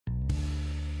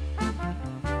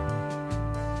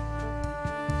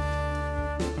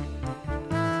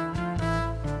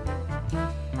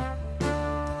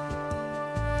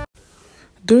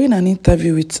During an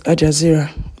interview with Al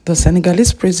Jazeera, the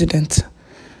Senegalese president,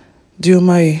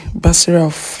 Diomaye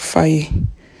Faye,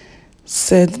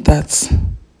 said that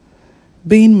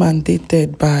being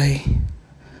mandated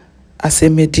as a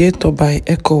mediator by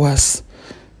ECOWAS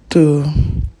to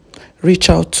reach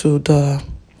out to the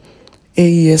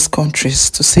AES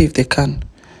countries to see if they can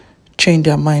change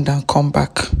their mind and come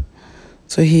back.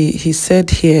 So he said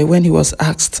here, when he was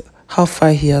asked how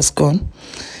far he has gone,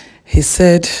 he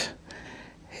said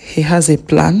he has a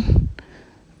plan,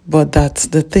 but that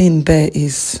the thing there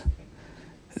is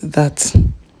that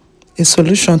a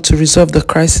solution to resolve the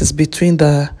crisis between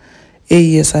the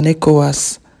AES and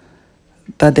ECOWAS,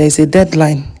 that there is a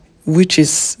deadline which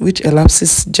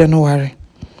elapses January,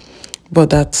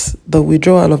 but that the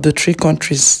withdrawal of the three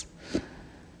countries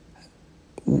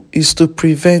is to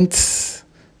prevent,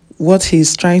 what he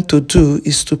is trying to do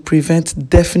is to prevent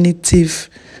definitive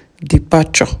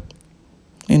departure,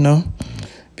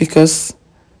 because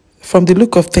from the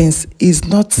look of things, it's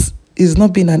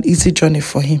not been an easy journey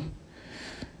for him.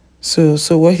 So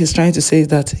what he's trying to say is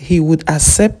that he would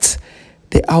accept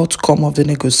the outcome of the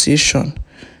negotiation,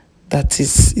 that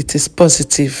it is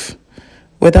positive,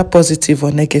 whether positive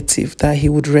or negative, that he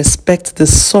would respect the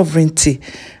sovereignty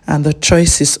and the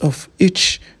choices of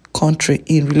each country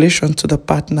in relation to the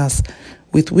partners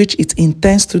with which it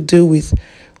intends to deal with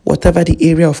whatever the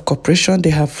area of cooperation they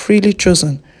have freely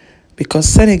chosen, because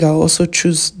Senegal also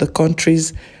choose the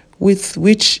countries with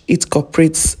which it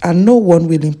cooperates, and no one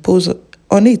will impose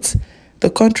on it the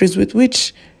countries with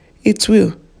which it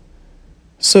will.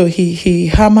 So he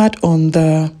hammered on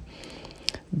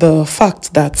the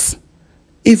fact that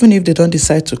even if they don't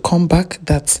decide to come back,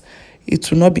 that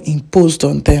it will not be imposed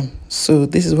on them. So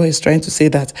this is what he's trying to say,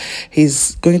 that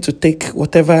he's going to take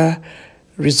whatever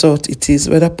result it is,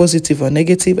 whether positive or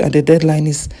negative, and the deadline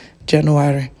is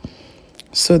January.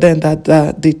 So then that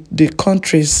the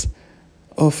countries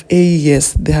of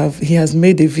AES, he has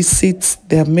made a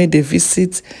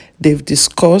visit, they've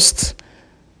discussed,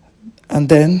 and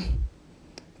then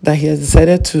that he has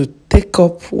decided to take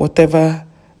up whatever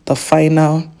the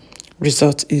final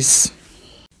result is.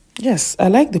 Yes, I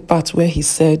like the part where he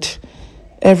said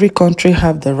every country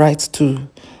have the right to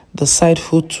decide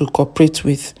who to cooperate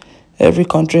with. Every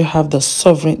country have their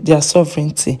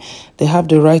sovereignty. They have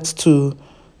the right to,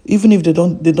 even if they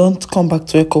don't come back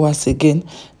to ECOWAS again,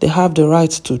 they have the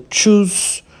right to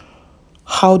choose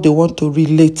how they want to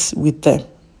relate with them.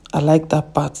 I like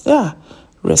that part. Yeah,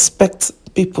 respect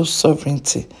people's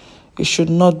sovereignty. It should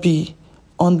not be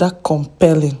under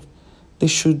compelling. They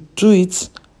should do it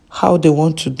how they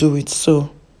want to do it. So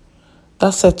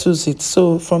that settles it.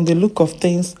 So from the look of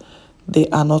things, they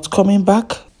are not coming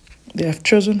back. They have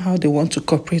chosen how they want to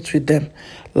cooperate with them.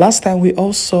 Last time we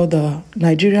all saw the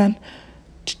Nigerian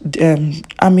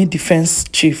Army Defense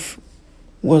Chief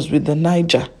was with the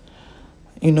Niger.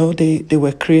 They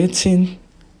were creating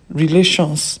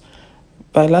relations,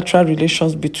 bilateral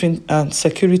relations between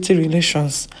security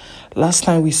relations. Last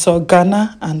time we saw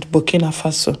Ghana and Burkina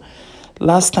Faso.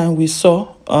 Last time we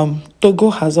saw Togo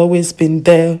has always been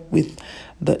there with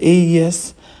the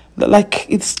AES. Like,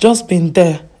 it's just been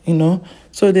there,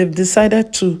 So they've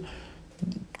decided to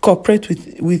cooperate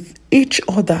with each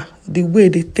other the way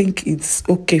they think it's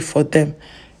okay for them,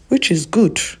 which is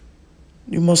good.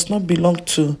 You must not belong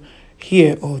to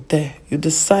here or there. You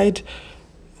decide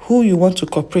who you want to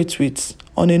cooperate with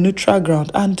on a neutral ground,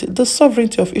 and the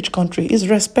sovereignty of each country is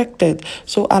respected.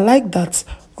 So I like that.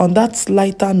 On that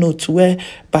lighter note where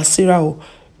Bassirou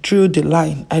drew the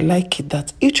line, I like it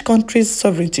that each country's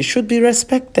sovereignty should be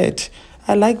respected.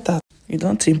 I like that. You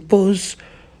don't impose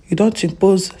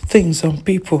things on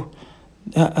people.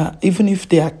 Even if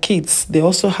they are kids, they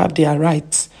also have their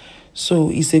rights.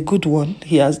 So it's a good one.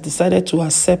 He has decided to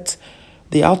accept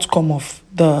the outcome of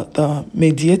the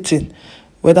mediating,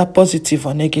 whether positive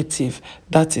or negative.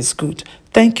 That is good.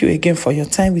 Thank you again for your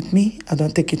time with me. I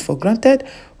don't take it for granted.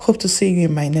 Hope to see you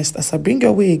in my next as I bring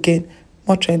your way again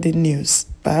more trending news.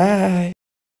 Bye.